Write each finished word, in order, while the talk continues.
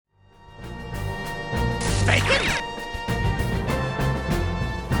Bacon?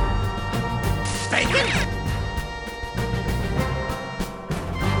 Bacon?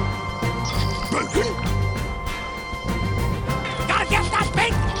 Bacon? Gotta get that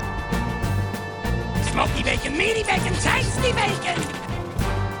bacon! Smoky bacon, meaty bacon, tasty bacon!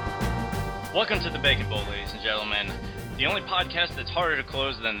 Welcome to the Bacon Bowl, ladies and gentlemen. The only podcast that's harder to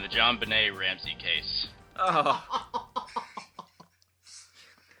close than the John Benet Ramsey case. Oh.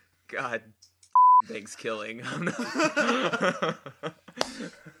 God. Thanksgiving.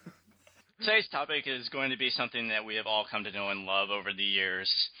 Today's topic is going to be something that we have all come to know and love over the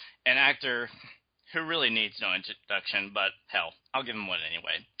years. An actor who really needs no introduction, but hell, I'll give him one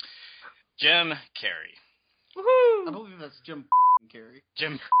anyway. Jim Carrey. Woohoo! I believe that's Jim Carrey.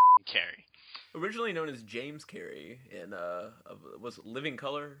 Jim Carrey. Originally known as James Carrey in, was it Living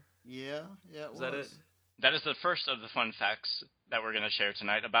Color? Yeah, it was. Is that it? That is the first of the fun facts that we're going to share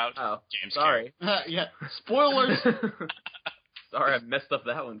tonight about James sorry. Carrey. Yeah, spoilers! Sorry, I messed up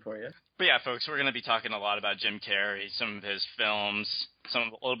that one for you. But yeah, folks, we're going to be talking a lot about Jim Carrey, some of his films, a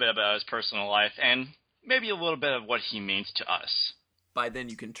little bit about his personal life, and maybe a little bit of what he means to us. By then,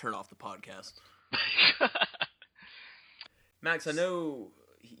 you can turn off the podcast. Max, I know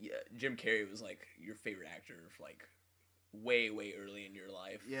Jim Carrey was, like, your favorite actor, like, way early in your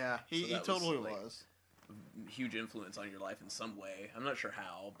life. Yeah, he totally was. Huge influence on your life in some way. I'm not sure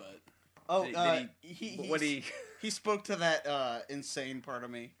how, but... Oh, he spoke to that insane part of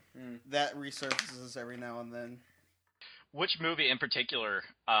me that resurfaces every now and then. Which movie in particular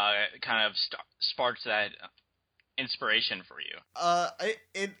kind of sparked that inspiration for you?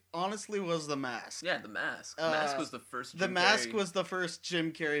 It honestly was The Mask. Yeah, The Mask. The Mask was the first The Mask was the first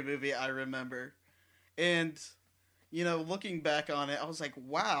Jim Carrey movie I remember. And, you know, looking back on it, I was like,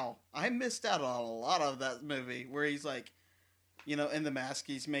 wow, I missed out on a lot of that movie where he's like, you know, in The Mask,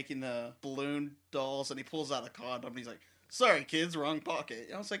 he's making the balloon dolls, and he pulls out a condom, and he's like, sorry, kids, wrong pocket.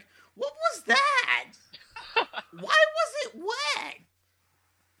 And I was like, what was that? Why was it wet?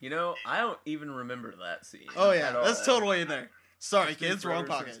 You know, I don't even remember that scene. Oh, yeah, that's totally in there. Sorry, kids, wrong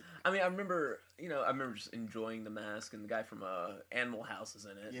pocket. Since, I mean, I remember just enjoying The Mask, and the guy from Animal House is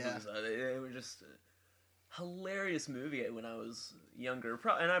in it. Yeah. It was just a hilarious movie when I was younger,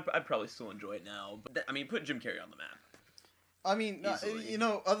 and I'd probably still enjoy it now. But, I mean, put Jim Carrey on the map. I mean, you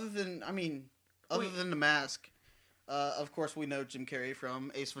know, other than The Mask, of course we know Jim Carrey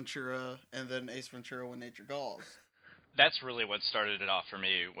from Ace Ventura, and then Ace Ventura: When Nature Calls. That's really what started it off for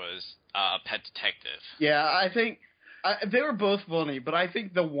me, was Pet Detective. Yeah, I think they were both funny, but I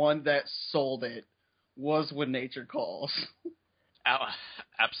think the one that sold it was When Nature Calls.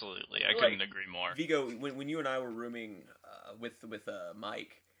 Absolutely, I couldn't agree more. Vigo, when you and I were rooming with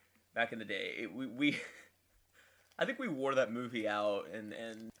Mike back in the day, we I think we wore that movie out, and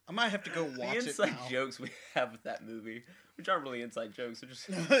I might have to go watch the it inside now. jokes we have with that movie, which aren't really inside jokes, they're just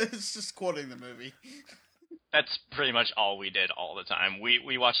it's just quoting the movie. That's pretty much all we did all the time.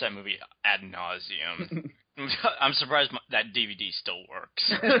 We watched that movie ad nauseum. I'm surprised that DVD still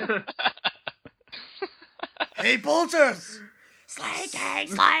works. Hey, Bolters! Slinky,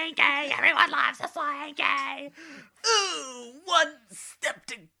 slinky, everyone loves a slinky. ooh, one step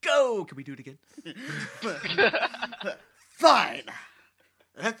to go. Can we do it again? Fine.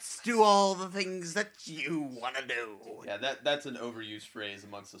 Let's do all the things that you want to do. Yeah, that's an overused phrase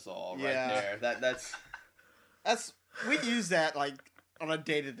amongst us all, right Yeah. there. That's we use that like on a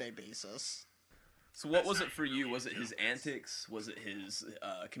day-to-day basis. So what was it for you? Was it his antics? Was it his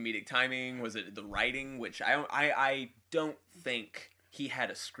comedic timing? Was it the writing? Which I don't think he had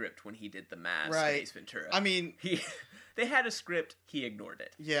a script when he did The Mask and Ace Ventura. I mean, they had a script. He ignored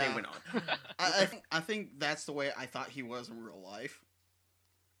it. Yeah. They went on. I think that's the way I thought he was in real life.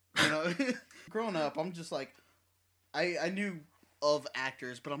 You know, growing up, I'm just like, I knew of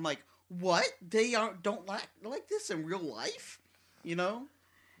actors, but I'm like, what? They don't like this in real life? You know?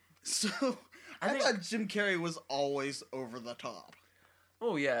 So I thought Jim Carrey was always over the top.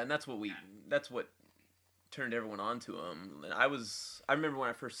 Oh yeah, and that's what turned everyone on to him. And I remember when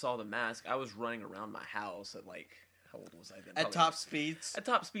I first saw The Mask, I was running around my house at like, how old was I then? At top speeds? At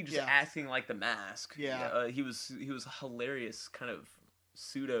top speed, just acting like The Mask. Yeah. He was a hilarious kind of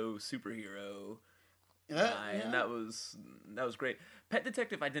pseudo superhero guy, Yeah. and that was great. Pet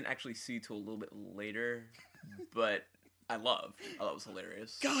Detective I didn't actually see till a little bit later, but I thought it was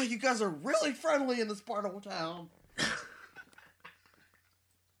hilarious. God, you guys are really friendly in this part of town.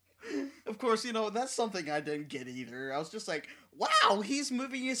 Of course, you know, that's something I didn't get either. I was just like, wow, he's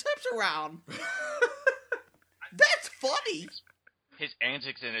moving his hips around. That's funny. His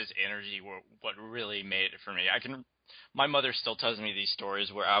antics and his energy were what really made it for me. I can My mother still tells me these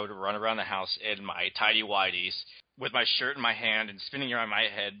stories where I would run around the house in my tidy whities with my shirt in my hand and spinning around my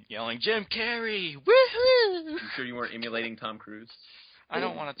head, yelling, "Jim Carrey! Woohoo!" You sure you weren't emulating Tom Cruise? I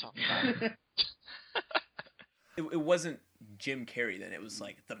don't want to talk about it. It wasn't Jim Carrey then. It was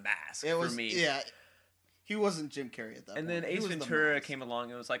like The Mask It was, for me. yeah. He wasn't Jim Carrey at that And point. then He Ace was The Ventura Mask. came along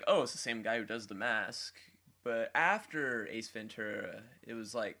and it was like, oh, it's the same guy who does The Mask. But after Ace Ventura, it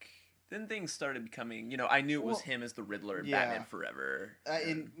was like, then things started becoming, I knew it was him as the Riddler in yeah. Batman Forever.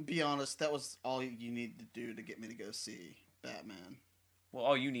 And be honest, that was all you needed to do to get me to go see Batman. Well,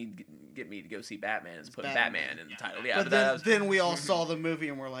 all you need to get me to go see Batman is put Batman. Batman in the title. Yeah, but then we all saw the movie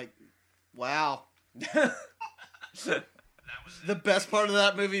and we're like, wow. The best part of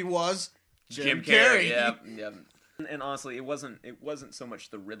that movie was Jim Carrey. Yeah. And honestly, it wasn't so much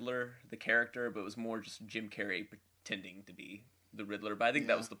the Riddler, the character, but it was more just Jim Carrey pretending to be the Riddler. But I think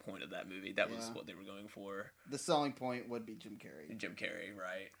that was the point of that movie. That was what they were going for. The selling point would be Jim Carrey. Jim Carrey,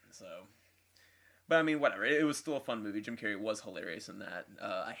 right? So, but I mean, whatever. It was still a fun movie. Jim Carrey was hilarious in that.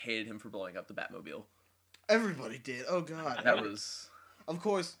 I hated him for blowing up the Batmobile. Everybody did. Oh God. That was. Of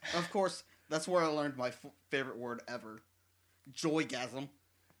course. That's where I learned my favorite word ever. Joygasm.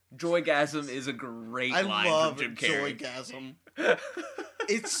 Joygasm is a great line I love from Jim Carrey. Joygasm.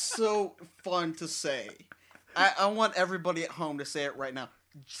 It's so fun to say. I want everybody at home to say it right now.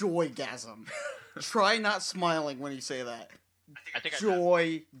 Joygasm. Try not smiling when you say that. I think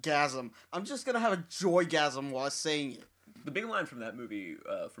Joygasm. I'm just gonna have a joygasm while saying it. The big line from that movie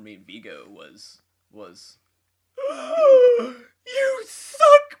for me in Vigo was "You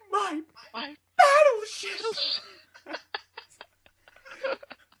sunk my battleship."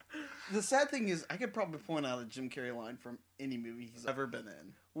 The sad thing is, I could probably point out a Jim Carrey line from any movie he's ever been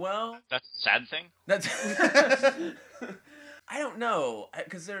in. Well, that's a sad thing. That's I don't know,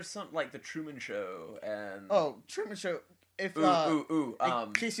 because there's some like the Truman Show and Truman Show. If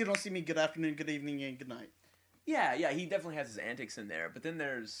in case you don't see me, good afternoon, good evening, and good night. Yeah, he definitely has his antics in there. But then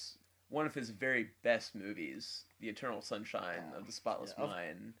there's one of his very best movies, The Eternal Sunshine of the Spotless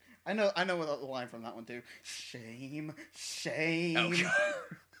Mind. I know the line from that one too. Shame. Oh, God.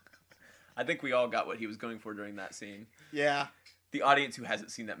 I think we all got what he was going for during that scene. Yeah. The audience who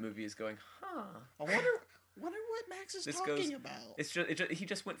hasn't seen that movie is going, huh. I wonder what Max is talking about. It's just he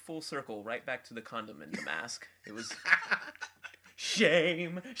just went full circle right back to the condom and the mask. It was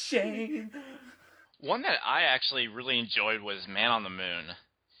shame. One that I actually really enjoyed was Man on the Moon.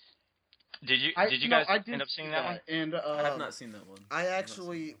 Did you guys end up seeing that one? And I have not seen that one. I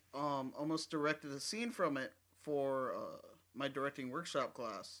actually almost directed a scene from it for my directing workshop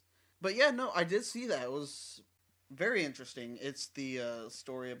class. But yeah, no, I did see that. It was very interesting. It's the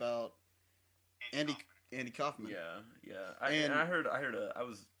story about Andy Kaufman. Yeah. I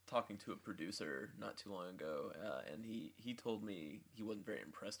was talking to a producer not too long ago, and he told me he wasn't very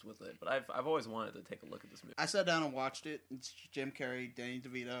impressed with it. But I've always wanted to take a look at this movie. I sat down and watched it. It's Jim Carrey, Danny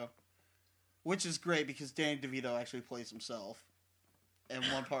DeVito, which is great because Danny DeVito actually plays himself in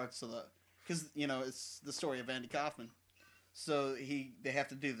one part. Because it's the story of Andy Kaufman. So they have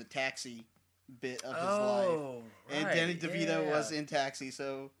to do the taxi bit of his life. And Danny DeVito was in Taxi,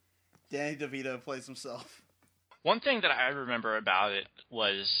 so Danny DeVito plays himself. One thing that I remember about it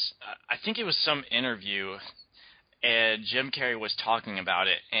was, I think it was some interview, and Jim Carrey was talking about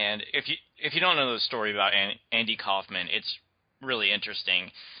it. And if you don't know the story about Andy Kaufman, it's really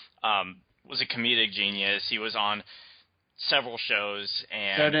interesting. Was a comedic genius. He was on several shows,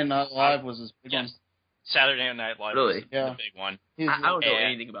 and Saturday Night Live was his big one. Saturday Night Live was the big one. I don't know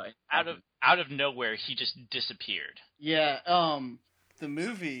anything about it. Out of nowhere, he just disappeared. Yeah, the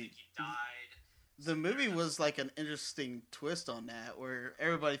movie was like an interesting twist on that, where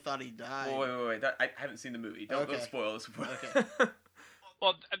everybody thought he died. Wait. I haven't seen the movie. Don't spoil this. Okay.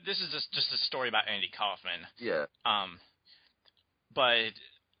 Well, this is just a story about Andy Kaufman. Yeah. But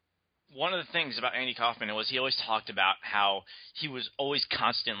one of the things about Andy Kaufman was he always talked about how he was always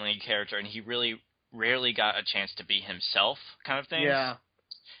constantly in character, and he really rarely got a chance to be himself, kind of thing. Yeah.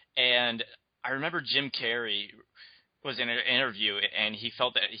 And I remember Jim Carrey was in an interview, and he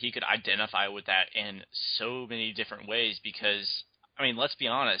felt that he could identify with that in so many different ways because, I mean, let's be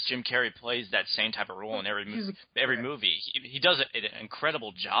honest, Jim Carrey plays that same type of role in every movie. He does an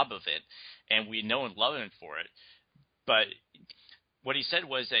incredible job of it, and we know and love him for it. But what he said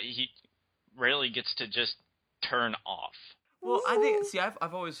was that he rarely gets to just turn off. Well, I think,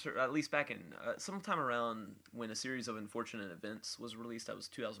 I've always heard, at least back in, sometime around when A Series of Unfortunate Events was released, that was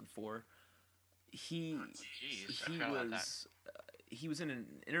 2004, he was in an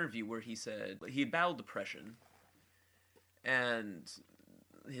interview where he said he had battled depression, and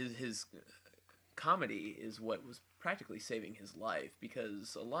his comedy is what was practically saving his life,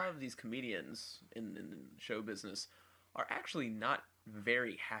 because a lot of these comedians in show business are actually not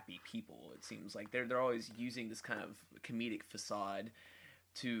very happy people. It seems like they're always using this kind of comedic facade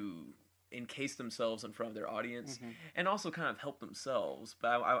to encase themselves in front of their audience, and also kind of help themselves. But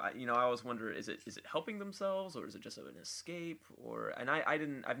I always wonder, is it helping themselves, or is it just an escape?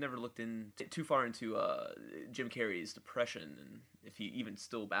 I've never looked too far into Jim Carrey's depression, and if he even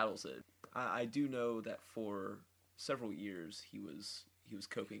still battles it. I do know that for several years he was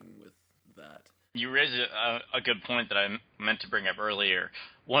coping with that. You raised a good point that I meant to bring up earlier.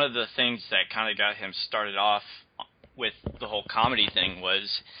 One of the things that kind of got him started off with the whole comedy thing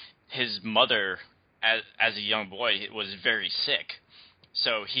was his mother, as a young boy, was very sick.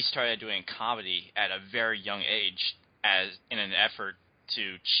 So he started doing comedy at a very young age in an effort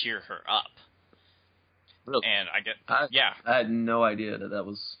to cheer her up. Really? And I had no idea that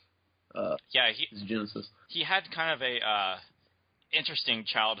was his genesis. He had kind of a interesting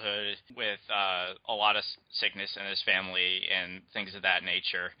childhood with a lot of sickness in his family and things of that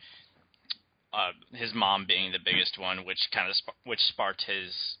nature. His mom being the biggest one, which sparked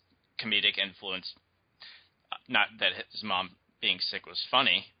his comedic influence. Not that his mom being sick was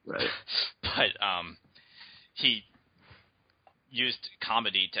funny, right? But he used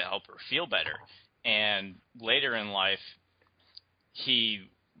comedy to help her feel better. And later in life, he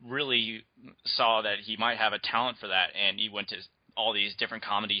really saw that he might have a talent for that, and he went to all these different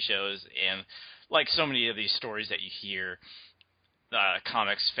comedy shows. And like so many of these stories that you hear,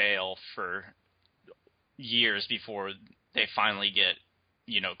 comics fail for years before they finally get,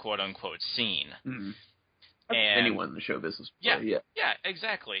 quote unquote, seen. Mm-hmm. And anyone in the show business. Yeah,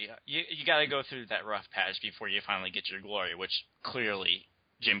 exactly. You got to go through that rough patch before you finally get your glory, which clearly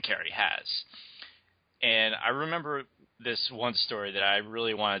Jim Carrey has. And I remember this one story that I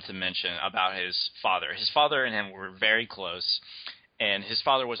really wanted to mention about his father. His father and him were very close, and his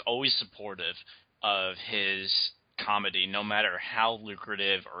father was always supportive of his comedy, no matter how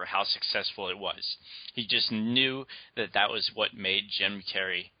lucrative or how successful it was. He just knew that was what made Jim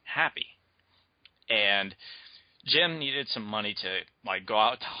Carrey happy. And Jim needed some money to go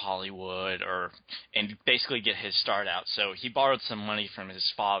out to Hollywood and basically get his start out. So he borrowed some money from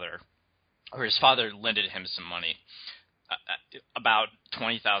his father, or his father lended him some money, about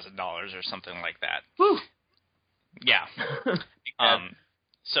 $20,000 or something like that. Woo! Yeah.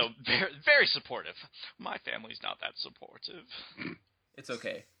 So very, very supportive. My family's not that supportive. It's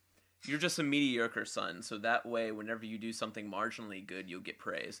okay. You're just a mediocre son, so that way, whenever you do something marginally good, you'll get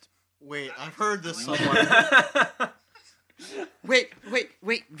praised. Wait, I've heard this somewhere. Wait,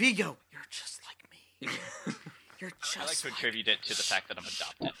 Vigo, you're just like me. You're just I like to attribute it to the fact that I'm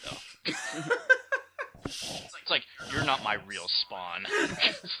adopted, though. It's like, you're not my real spawn.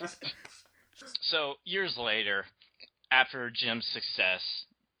 So, years later, after Jim's success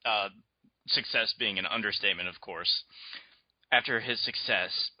being an understatement, of course, after his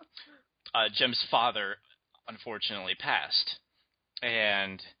success, Jim's father unfortunately passed.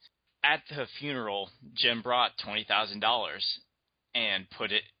 And at the funeral, Jim brought $20,000 and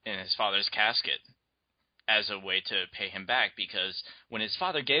put it in his father's casket as a way to pay him back, because when his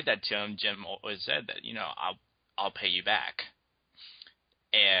father gave that to him, Jim always said that, I'll pay you back.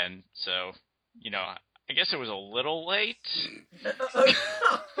 And so, I guess it was a little late.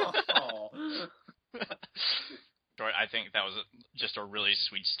 I think that was just a really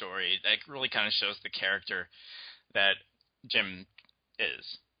sweet story that really kind of shows the character that Jim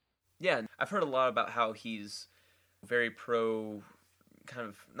is. Yeah, I've heard a lot about how he's very pro, kind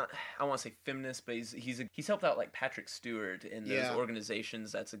of, not, I don't want to say feminist, but he's helped out like Patrick Stewart in those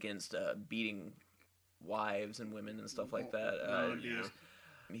organizations that's against beating wives and women and stuff like that.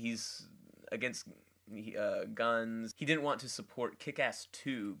 He's against guns. He didn't want to support Kick-Ass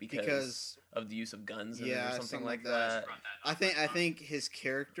 2 because of the use of guns in it or something like that. I think his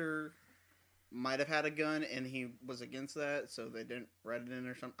character might have had a gun and he was against that, so they didn't write it in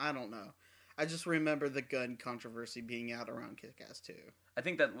or something. I don't know. I just remember the gun controversy being out around Kick-Ass 2. I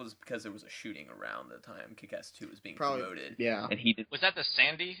think that was because there was a shooting around the time Kick-Ass 2 was being promoted. Yeah. And he did. Was that the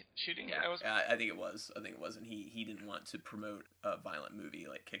Sandy shooting? Yeah, I think it was. And he didn't want to promote a violent movie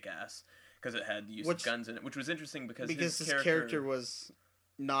like Kick-Ass because it had the use of guns in it, which was interesting because his character was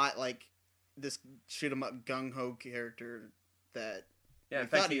not like this shoot 'em up gung ho character that. Yeah, in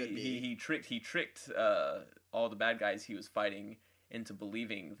fact, he tricked all the bad guys he was fighting into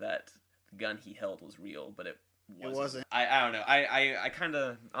believing that the gun he held was real, but it wasn't. I don't know. I kind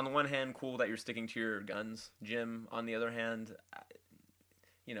of, on the one hand, cool that you're sticking to your guns, Jim. On the other hand,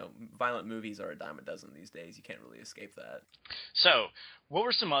 violent movies are a dime a dozen these days. You can't really escape that. So, what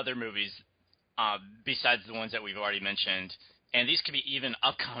were some other movies besides the ones that we've already mentioned, and these could be even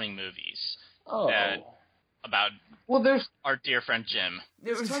upcoming movies about there's our dear friend Jim.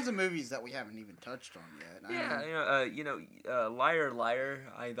 There's tons of movies that we haven't even touched on yet. Liar Liar.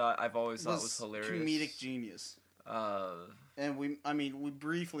 I've always thought was hilarious. Comedic genius. And we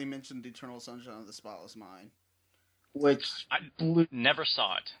briefly mentioned Eternal Sunshine of the Spotless Mind, which I never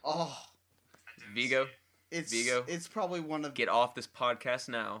saw it. Oh, Vigo. Vigo. It's probably one of. Get off this podcast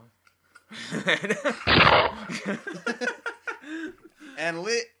now. And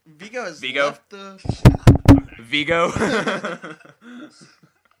Vigo has left the. Vigo.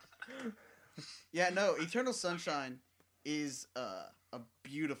 Yeah, no. Eternal Sunshine is a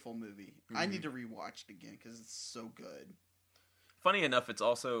beautiful movie. Mm-hmm. I need to rewatch it again because it's so good. Funny enough, it's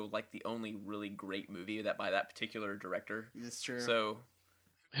also like the only really great movie by that particular director. It's true. So,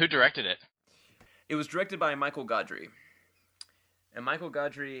 who directed it? It was directed by Michael Godry. And Michael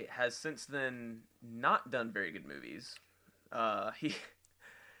Godry has since then not done very good movies.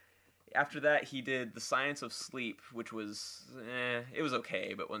 After that, he did The Science of Sleep, which was, it was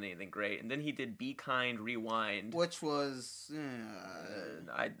okay, but wasn't anything great. And then he did Be Kind, Rewind, which was,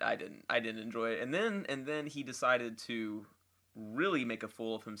 I didn't enjoy it. And then he decided to really make a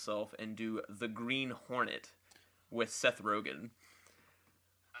fool of himself and do The Green Hornet with Seth Rogen.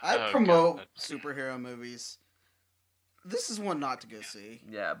 I promote superhero movies. This is one not to go see.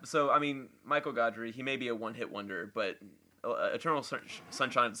 Yeah, so, I mean, Michael Godry, he may be a one-hit wonder, but Eternal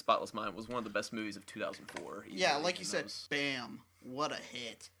Sunshine of the Spotless Mind was one of the best movies of 2004. Yeah, like you said, bam, what a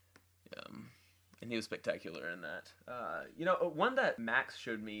hit. And he was spectacular in that. One that Max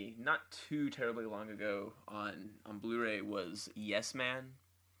showed me not too terribly long ago on Blu-ray was Yes Man.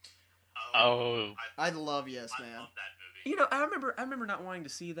 Oh, I love Yes Man. I love that movie. I remember not wanting to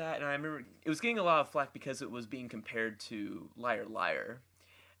see that, and I remember it was getting a lot of flack because it was being compared to Liar Liar.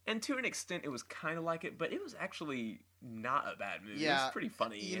 And to an extent, it was kind of like it, but it was actually not a bad movie. Yeah, it was pretty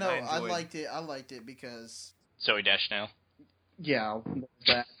funny. I liked it. I liked it because Zoe Deschanel. Yeah,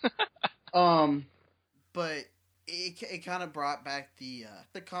 that. But it kind of brought back the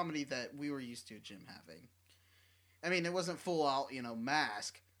comedy that we were used to Jim having. I mean, it wasn't full out,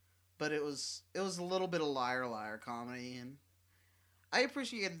 Mask, but it was a little bit of Liar Liar comedy, and I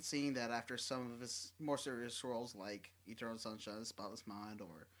appreciated seeing that after some of his more serious roles like Eternal Sunshine of the Spotless Mind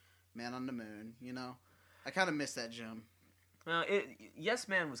or Man on the Moon, I kind of miss that Jim. Yes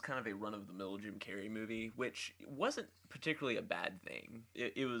Man was kind of a run-of-the-mill Jim Carrey movie, which wasn't particularly a bad thing.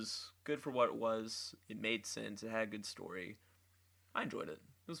 It was good for what it was. It made sense. It had a good story. I enjoyed it.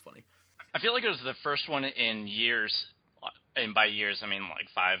 It was funny. I feel like it was the first one in years, and by years I mean like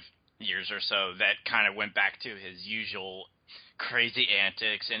 5 years or so, that kind of went back to his usual crazy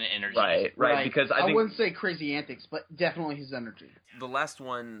antics and energy. Right. Because I wouldn't say crazy antics, but definitely his energy. The last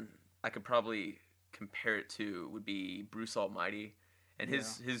one I could probably compare it to would be Bruce Almighty, and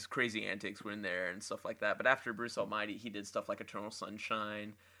his crazy antics were in there and stuff like that. But after Bruce Almighty, he did stuff like Eternal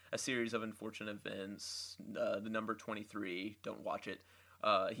Sunshine, A Series of Unfortunate Events, the number 23. Don't watch it.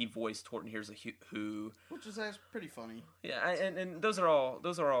 He voiced Horton Hears a Who, which is pretty funny. Yeah, and those are all.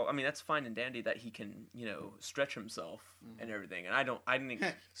 I mean, that's fine and dandy that he can stretch himself and everything. And I didn't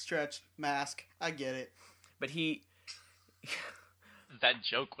stretch Mask. I get it. But he. That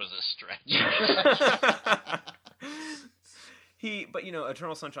joke was a stretch.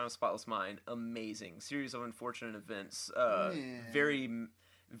 Eternal Sunshine of the Spotless Mind, amazing. Series of Unfortunate Events, very,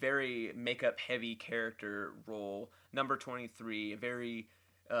 very makeup-heavy character role. Number 23, a very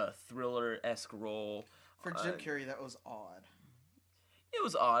thriller-esque role. For Jim Carrey, that was odd. It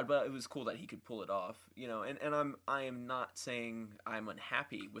was odd, but it was cool that he could pull it off. And I am not saying I'm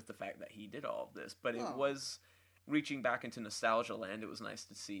unhappy with the fact that he did all of this, but it was. Reaching back into nostalgia land, it was nice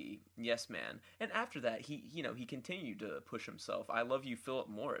to see Yes Man. And after that, he continued to push himself. I Love You, Philip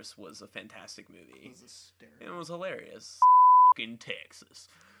Morris was a fantastic movie. It was hysterical. It was hilarious. Fucking Texas.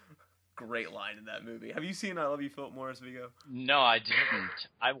 Great line in that movie. Have you seen I Love You, Philip Morris, Vigo? No, I didn't.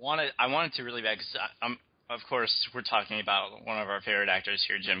 I wanted to really bad because of course, we're talking about one of our favorite actors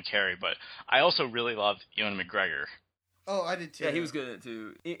here, Jim Carrey, but I also really love Ewan McGregor. Oh, I did too. Yeah, he was good at it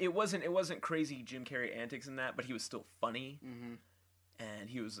too. It wasn't crazy Jim Carrey antics in that, but he was still funny, and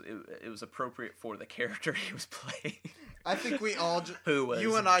it was appropriate for the character he was playing. I think we all who was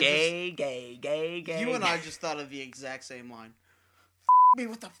you and I gay. You and I just thought of the exact same line. Me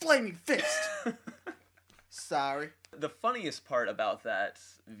with a flaming fist. Sorry. The funniest part about that,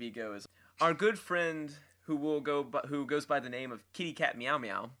 Vigo, is our good friend who goes by the name of Kitty Cat Meow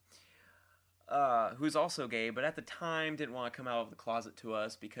Meow. Who's also gay, but at the time didn't want to come out of the closet to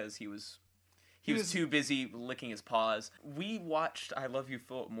us because he was He was too busy licking his paws. We watched I Love You,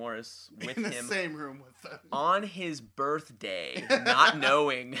 Philip Morris with in the him same room with them. on his birthday, not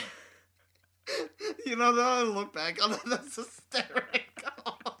knowing. You know, though, I look back on it, that's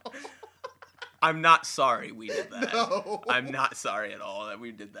hysterical. I'm not sorry we did that. No. I'm not sorry at all that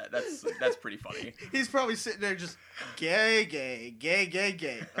we did that. That's pretty funny. He's probably sitting there just, gay, gay, gay, gay,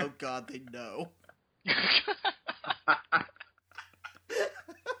 gay. Oh, God, they know.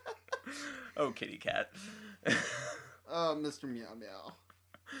 Oh, kitty cat. Oh, Mr. Meow Meow.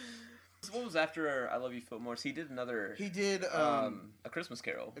 What was after I Love You, Philip Morris? He did another... He did, A Christmas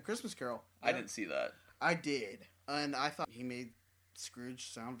Carol. A Christmas Carol. Yeah. I didn't see that. I did. And I thought he made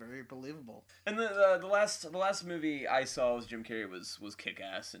Scrooge sound very believable. And the last movie I saw was Jim Carrey was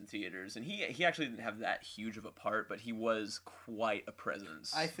Kick-Ass in theaters, and he actually didn't have that huge of a part, but he was quite a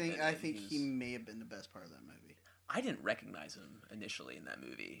presence. I think he may have been the best part of that movie. I didn't recognize him initially in that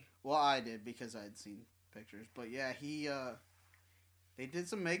movie. Well, I did because I had seen pictures, but yeah, they did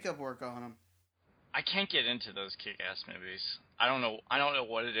some makeup work on him. I can't get into those Kick-Ass movies. I don't know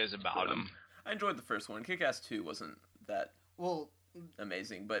what it is about them. I enjoyed the first one. Kick-Ass 2 wasn't that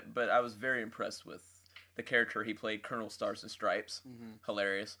amazing, but I was very impressed with the character he played, Colonel Stars and Stripes. Mm-hmm.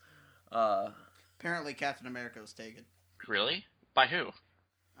 Hilarious. Apparently Captain America was taken. Really? By who?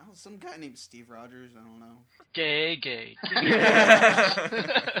 Oh, some guy named Steve Rogers. I don't know. Gay.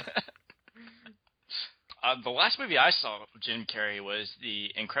 The last movie I saw of Jim Carrey was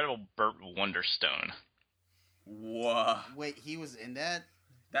The Incredible Burt Wonderstone. Whoa! Wait, he was in that?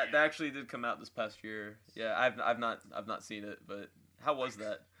 That actually did come out this past year. Yeah, I've not seen it, but how was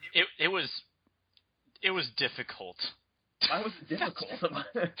that? It was difficult. Why was it difficult?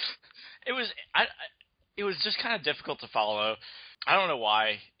 It was just kind of difficult to follow. I don't know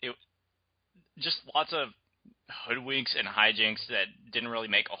why. It just lots of hoodwinks and hijinks that didn't really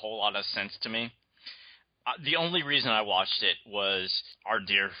make a whole lot of sense to me. The only reason I watched it was our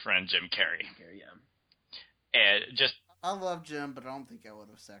dear friend Jim Carrey. Yeah. And just I love Jim, but I don't think I would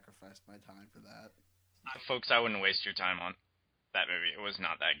have sacrificed my time for that. Folks, I wouldn't waste your time on that movie. It was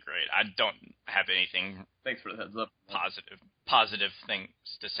not that great. I don't have anything. Thanks for the heads up. Positive things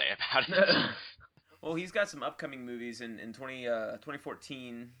to say about it. Well, he's got some upcoming movies in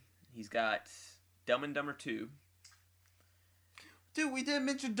 2014. He's got Dumb and Dumber 2. Dude, we didn't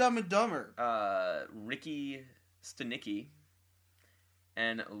mention Dumb and Dumber. Ricky Stenicki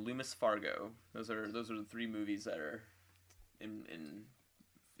and Loomis Fargo. Those are the three movies that are in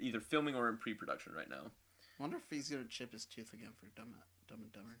either filming or in pre-production right now. I wonder if he's gonna chip his tooth again for Dumb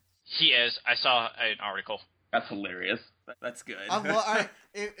and Dumber. He is. I saw an article. That's hilarious. That's good.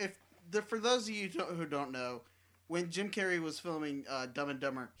 For those of you who don't know, when Jim Carrey was filming Dumb and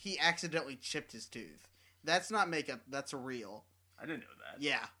Dumber, he accidentally chipped his tooth. That's not makeup. That's real. I didn't know that.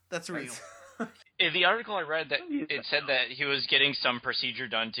 Yeah, that's real. In the article I read, that it said that he was getting some procedure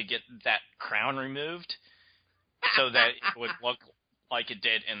done to get that crown removed, so that it would look like it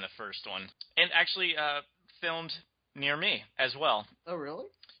did in the first one, and actually filmed near me as well. Oh, really?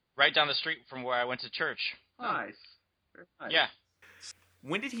 Right down the street from where I went to church. Nice. Very nice. Yeah.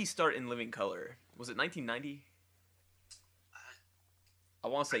 When did he start in Living Color? Was it 1990? I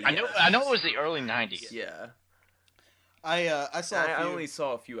want to say yes. I know it was the early 90s. Yeah. I saw. I only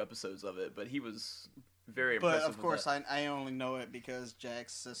saw a few episodes of it, but he was very impressive. But of course, I only know it because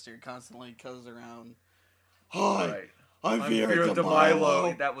Jack's sister constantly goes around. Hi, right. I'm Vera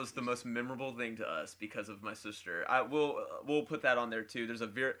DeMilo. That was the most memorable thing to us because of my sister. We'll put that on there too. There's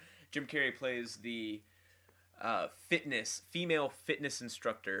Jim Carrey plays the female fitness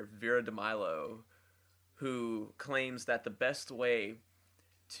instructor Vera DeMilo, who claims that the best way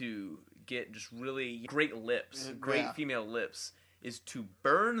to get just really great lips, female lips, is to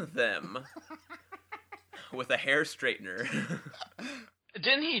burn them with a hair straightener.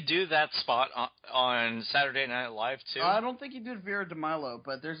 Didn't he do that spot on Saturday Night Live too? I don't think he did Vera DeMilo,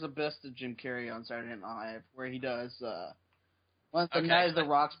 but there's a best of Jim Carrey on Saturday Night Live where he does the Night of the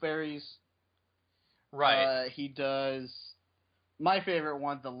Roxbury's. Right. He does my favorite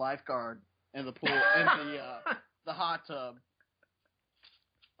one, the lifeguard in the pool in the hot tub.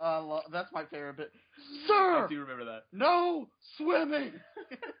 That's my favorite bit. Sir, I do remember that. No swimming.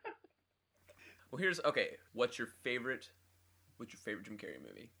 Well, what's your favorite Jim Carrey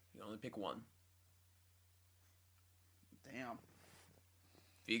movie? You can only pick one. Damn.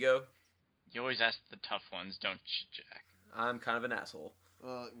 Vigo? You always ask the tough ones, don't you, Jack? I'm kind of an asshole.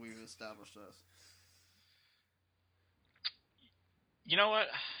 Well, we've established this. You know what?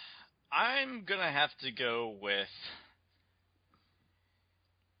 I'm gonna have to go with...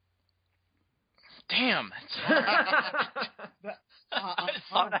 Damn, it's hard. That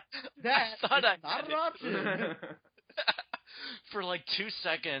I thought is I not had an it. option. For like 2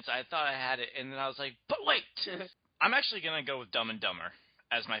 seconds, I thought I had it, and then I was like, but wait! I'm actually going to go with Dumb and Dumber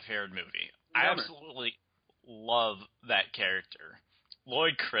as my favorite movie. I Dumber. absolutely love that character.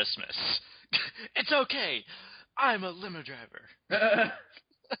 Lloyd Christmas. It's okay. I'm a limo driver.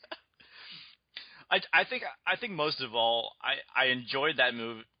 I think most of all, I enjoyed that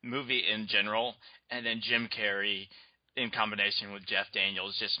movie in general, and then Jim Carrey in combination with Jeff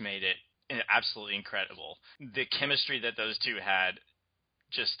Daniels just made it absolutely incredible. The chemistry that those two had,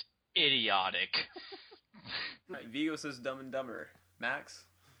 just idiotic. Right, Vigo says Dumb and Dumber. Max?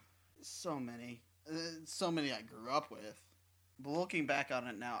 So many I grew up with. But looking back on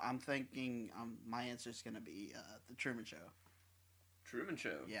it now, I'm thinking my answer is going to be The Truman Show. Truman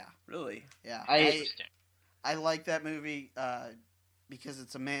Show? Yeah. Really? Yeah. Interesting. I like that movie because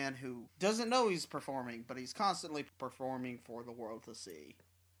it's a man who doesn't know he's performing, but he's constantly performing for the world to see.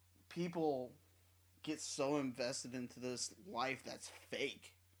 People get so invested into this life that's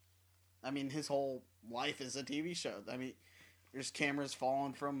fake. I mean, his whole life is a TV show. I mean, there's cameras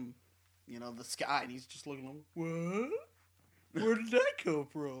falling from, the sky, and he's just looking like, what? Where did that come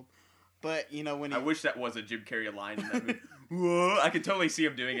from? But, when he... I wish that was a Jim Carrey line in that movie. Whoa, I could totally see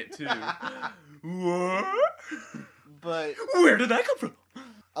him doing it, too. What? But... Where did that come from?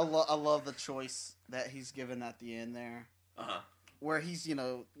 I love the choice that he's given at the end there. Uh-huh. Where he's,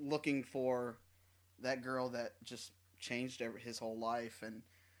 looking for that girl that just changed his whole life, and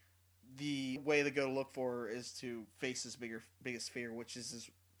the way to go look for her is to face his biggest fear, which is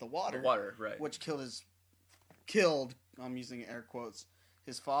the water. The water, right. Which killed, I'm using air quotes,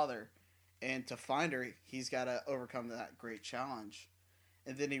 his father. And to find her, he's got to overcome that great challenge.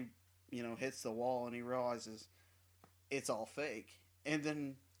 And then he, hits the wall and he realizes it's all fake. And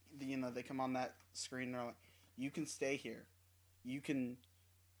then, they come on that screen and they're like, you can stay here.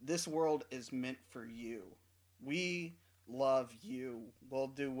 This world is meant for you. We love you. We'll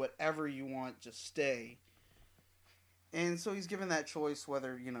do whatever you want. Just stay. And so he's given that choice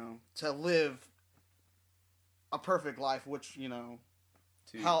whether, to live a perfect life, which,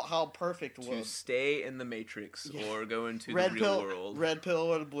 how perfect was. To stay in the Matrix or go into red the pill, real world. Red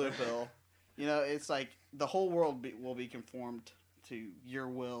pill or blue pill. It's like the whole world will be conformed to your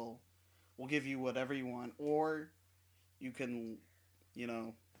will. We'll give you whatever you want. Or you can,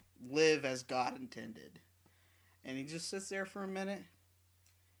 live as God intended. And he just sits there for a minute,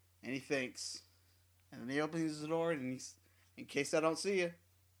 and he thinks. And then he opens the door, and he's, in case I don't see you,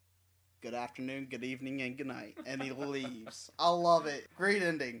 good afternoon, good evening, and good night. And he leaves. I love it. Great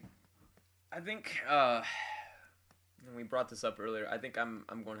ending. I think, we brought this up earlier, I think I'm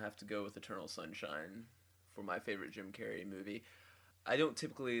going to have to go with Eternal Sunshine for my favorite Jim Carrey movie. I don't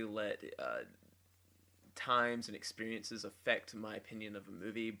typically let times and experiences affect my opinion of a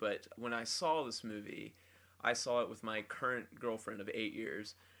movie, but when I saw this movie, I saw it with my current girlfriend of 8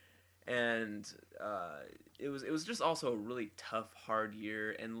 years, and it was just also a really tough, hard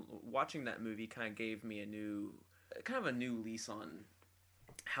year, and watching that movie kind of gave me a new lease on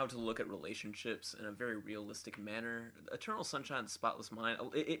how to look at relationships in a very realistic manner. Eternal Sunshine of the Spotless Mind,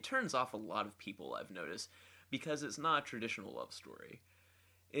 it turns off a lot of people, I've noticed, because it's not a traditional love story.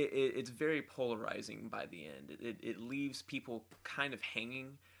 It's very polarizing by the end. It leaves people kind of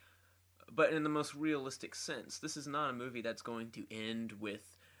hanging, but in the most realistic sense. This is not a movie that's going to end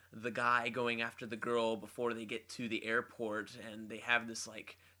with the guy going after the girl before they get to the airport and they have this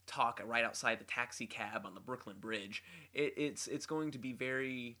talk right outside the taxi cab on the Brooklyn Bridge. It's going to be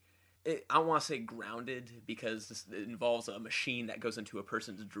very... I don't want to say grounded, because it involves a machine that goes into a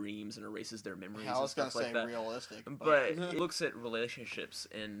person's dreams and erases their memories and stuff like that. I was going to say realistic. But it looks at relationships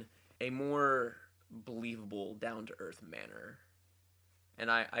in a more believable, down-to-earth manner.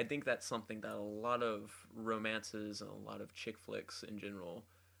 And I think that's something that a lot of romances and a lot of chick flicks in general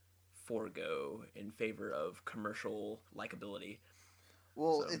forego in favor of commercial likability.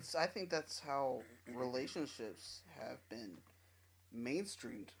 Well, I think that's how relationships have been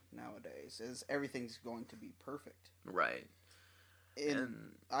mainstreamed nowadays, is everything's going to be perfect. Right. And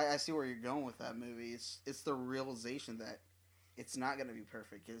I see where you're going with that movie. It's the realization that it's not going to be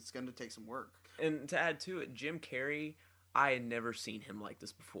perfect. It's going to take some work. And to add to it, Jim Carrey, I had never seen him like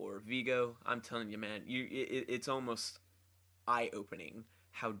this before. Vigo, I'm telling you, man, it's almost eye-opening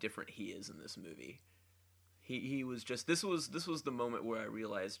how different he is in this movie. He was just... This was the moment where I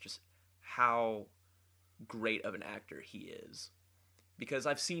realized just how great of an actor he is. Because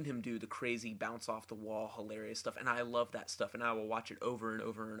I've seen him do the crazy bounce-off-the-wall, hilarious stuff, and I love that stuff, and I will watch it over and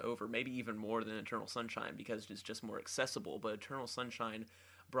over and over, maybe even more than Eternal Sunshine, because it's just more accessible. But Eternal Sunshine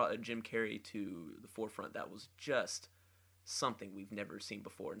brought a Jim Carrey to the forefront that was just something we've never seen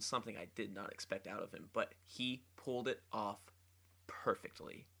before and something I did not expect out of him. But he pulled it off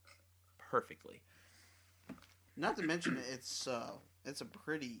perfectly. Perfectly. Not to mention, it's a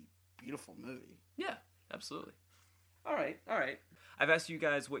pretty beautiful movie. Yeah, absolutely. All right. I've asked you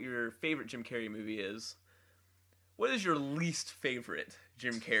guys what your favorite Jim Carrey movie is. What is your least favorite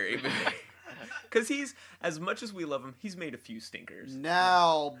Jim Carrey movie? Because he's, as much as we love him, he's made a few stinkers.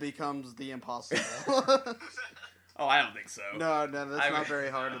 Now becomes the impossible. Oh, I don't think so. No, that's not very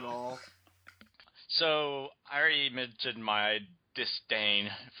hard at all. So, I already mentioned my disdain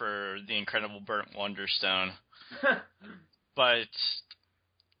for the Incredible Burnt Wonderstone. But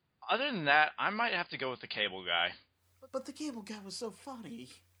other than that, I might have to go with the Cable Guy. But the Cable Guy was so funny.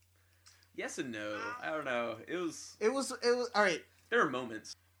 Yes and no. I don't know. It was all right. There were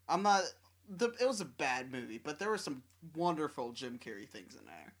moments. It was a bad movie, but there were some wonderful Jim Carrey things in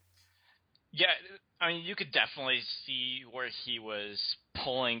there. Yeah, I mean, you could definitely see where he was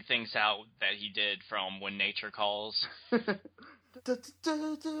pulling things out that he did from When Nature Calls.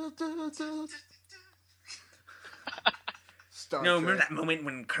 No, remember that moment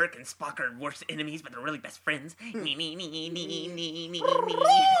when Kirk and Spock are worst enemies, but they're really best friends?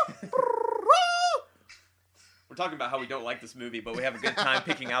 We're talking about how we don't like this movie, but we have a good time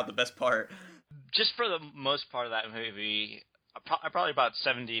picking out the best part. Just for the most part of that movie, probably about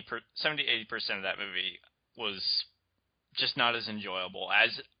 70-80% of that movie was just not as enjoyable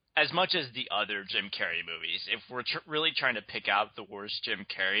as much as the other Jim Carrey movies. If we're really trying to pick out the worst Jim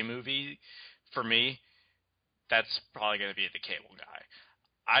Carrey movie, for me, that's probably going to be The Cable Guy.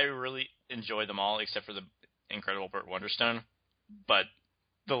 I really enjoy them all except for the Incredible Burt Wonderstone, but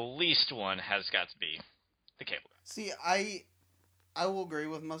the least one has got to be The Cable Guy. See, I will agree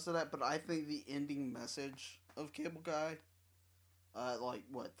with most of that, but I think the ending message of Cable Guy,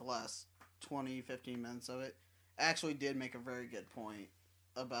 the last 20, 15 minutes of it, actually did make a very good point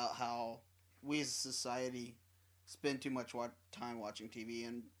about how we as a society spend too much time watching TV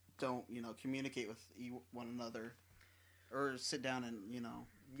and don't, communicate with one another or sit down and,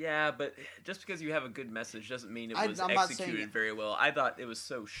 Yeah, but just because you have a good message doesn't mean it was I'm executed very well. I thought it was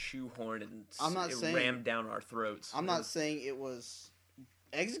so shoehorned and rammed down our throats. I'm not saying it was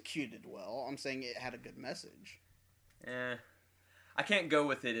executed well. I'm saying it had a good message. I can't go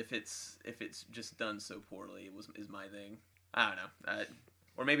with it if it's just done so poorly. Is my thing. I don't know.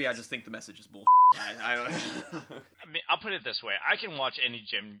 Or maybe I just think the message is bullshit. I don't know. I mean, I'll put it this way. I can watch any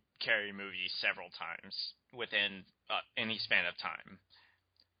Jim Carrey movie several times within any span of time.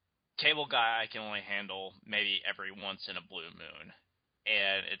 Cable Guy I can only handle maybe every once in a blue moon.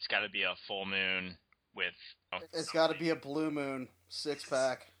 And it's got to be a full moon with... It's got to be a blue moon.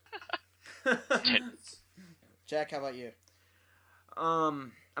 6-pack. Jack, how about you?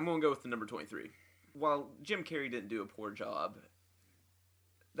 I'm going to go with the number 23. While Jim Carrey didn't do a poor job,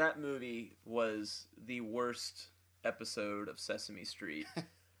 that movie was the worst episode of Sesame Street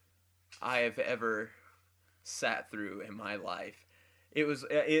I have ever sat through in my life. It was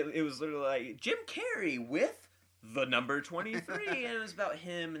literally like Jim Carrey with the number 23, and it was about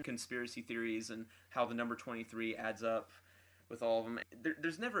him and conspiracy theories and how the number 23 adds up with all of them.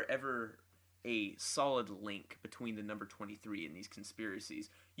 There's never ever a solid link between the number 23 and these conspiracies.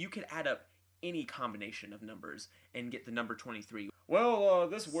 You could add up any combination of numbers and get the number 23. Well,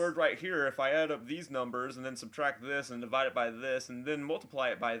 this word right here, if I add up these numbers and then subtract this and divide it by this and then multiply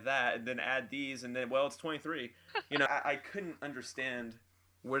it by that and then add these and then, well, it's 23. I couldn't understand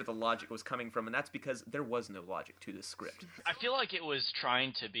where the logic was coming from, and that's because there was no logic to this script. I feel like it was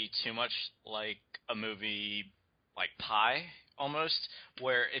trying to be too much like a movie like Pi, almost,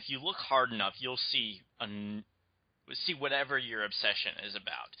 where if you look hard enough, you'll see whatever your obsession is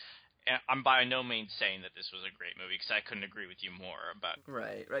about. And I'm by no means saying that this was a great movie, because I couldn't agree with you more about...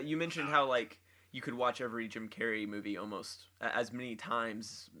 Right. You mentioned how, you could watch every Jim Carrey movie almost as many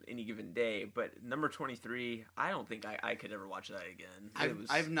times any given day, but number 23, I don't think I could ever watch that again.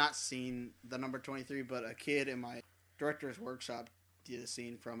 I've not seen the number 23, but a kid in my director's workshop did a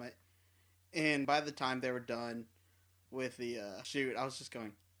scene from it, and by the time they were done with the shoot, I was just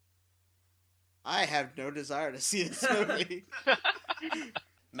going, I have no desire to see this movie.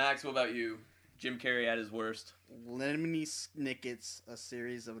 Max, what about you? Jim Carrey at his worst. Lemony Snicket's A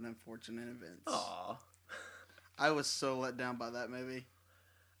Series of Unfortunate Events. Aww. I was so let down by that movie.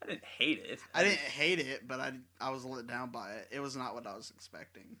 I didn't hate it. I didn't hate it, but I was let down by it. It was not what I was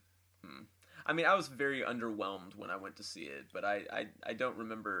expecting. I mean, I was very underwhelmed when I went to see it, but I don't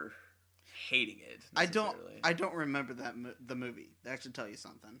remember hating it. I don't remember the movie. That should tell you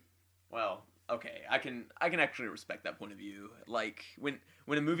something. Well, okay, I can actually respect that point of view. Like when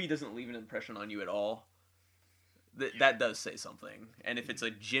a movie doesn't leave an impression on you at all, that does say something. And if it's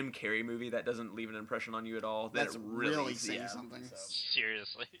a Jim Carrey movie that doesn't leave an impression on you at all, that's that really saying something. So.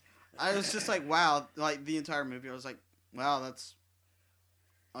 Seriously. I was just like, wow, like the entire movie. I was like, wow, that's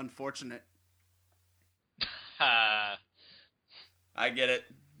unfortunate. I get it.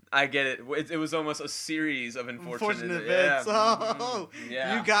 It was almost a series of unfortunate events. Yeah. Oh,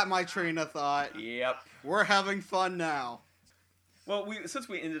 yeah. You got my train of thought. Yep. We're having fun now. Well, since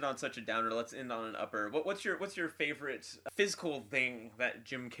we ended on such a downer, let's end on an upper. What's your favorite physical thing that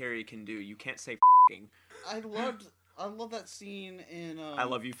Jim Carrey can do? You can't say f***ing. I love that scene in I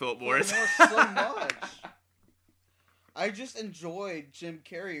Love You, Philip Morris. so much. I just enjoyed Jim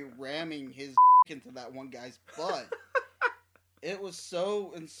Carrey ramming his into that one guy's butt. It was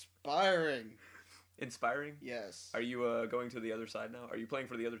so inspiring. Inspiring? Yes. Are you going to the other side now? Are you playing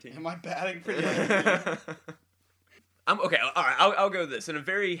for the other team? Am I batting for the other team? I'm okay. All right. I'll go this in a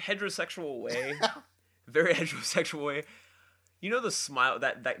very heterosexual way. You know the smile,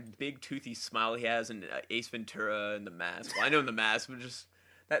 that big toothy smile he has in Ace Ventura and The Mask. Well, I know in The Mask, but just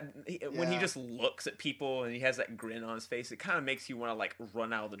when he just looks at people and he has that grin on his face, it kind of makes you want to like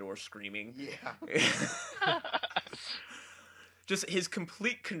run out of the door screaming. Yeah. Just his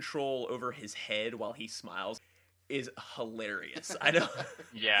complete control over his head while he smiles is hilarious. I know.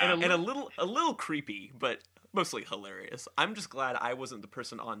 Yeah. And a little creepy, but mostly hilarious. I'm just glad I wasn't the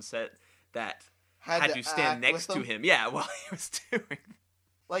person on set that had to stand next to him. Yeah, while he was doing.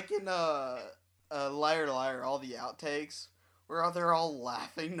 Like in Liar Liar, all the outtakes where they're all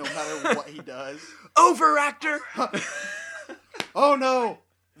laughing no matter what he does. Over actor. Oh no,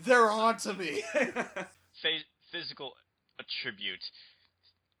 they're on to me. Physical attribute.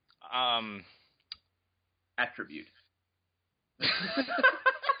 Attribute.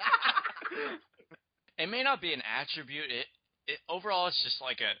 It may not be an attribute. It overall, it's just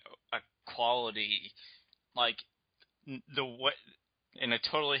like a quality, like the way, in a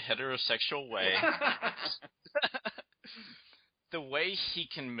totally heterosexual way. The way he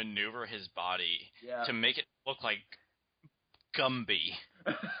can maneuver his body to make it look like Gumby.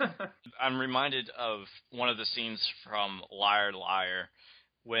 I'm reminded of one of the scenes from Liar Liar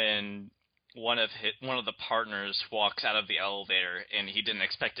when one of the partners walks out of the elevator and he didn't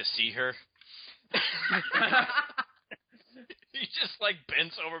expect to see her. He just like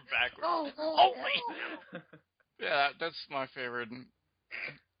bends over backwards. Holy! Yeah, that's my favorite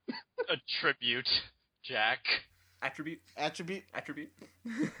attribute, Jack. Attribute. Attribute.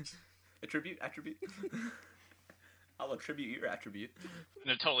 I'll attribute your attribute.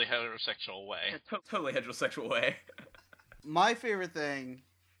 In a totally heterosexual way. Totally heterosexual way. My favorite thing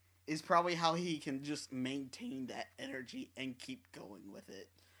is probably how he can just maintain that energy and keep going with it.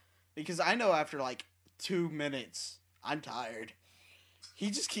 Because I know after like 2 minutes, I'm tired.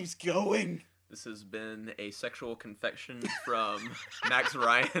 He just keeps going. This has been a sexual confession from Max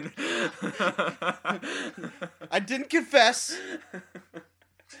Ryan. I didn't confess.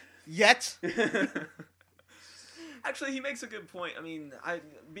 Yet. Actually, he makes a good point. I mean,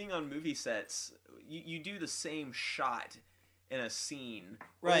 being on movie sets, you do the same shot in a scene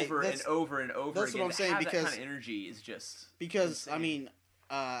over and over and over that's again. What I'm saying, because that kind of energy is just because insane. I mean,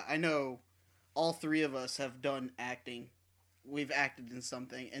 I know all three of us have done acting. We've acted in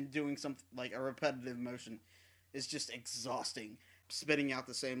something, and doing something like a repetitive motion is just exhausting. Spitting out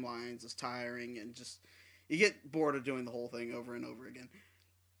the same lines is tiring, and just you get bored of doing the whole thing over and over again.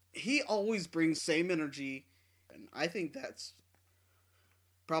 He always brings same energy, and I think that's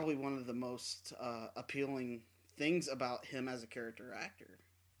probably one of the most appealing things about him as a character actor.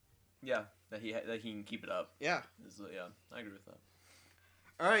 Yeah, that he can keep it up. Yeah, yeah, I agree with that.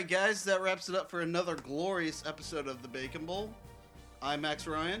 All right, guys, that wraps it up for another glorious episode of The Bacon Bowl. I'm Max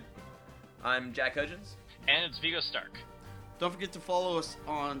Ryan. I'm Jack Hudgens. And it's Vigo Stark. Don't forget to follow us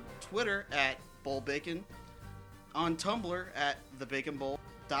on Twitter at BowlBacon, on Tumblr at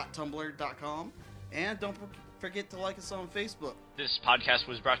thebaconbowl.tumblr.com, and don't forget to like us on Facebook. This podcast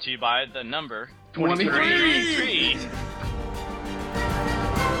was brought to you by the number 23. 23.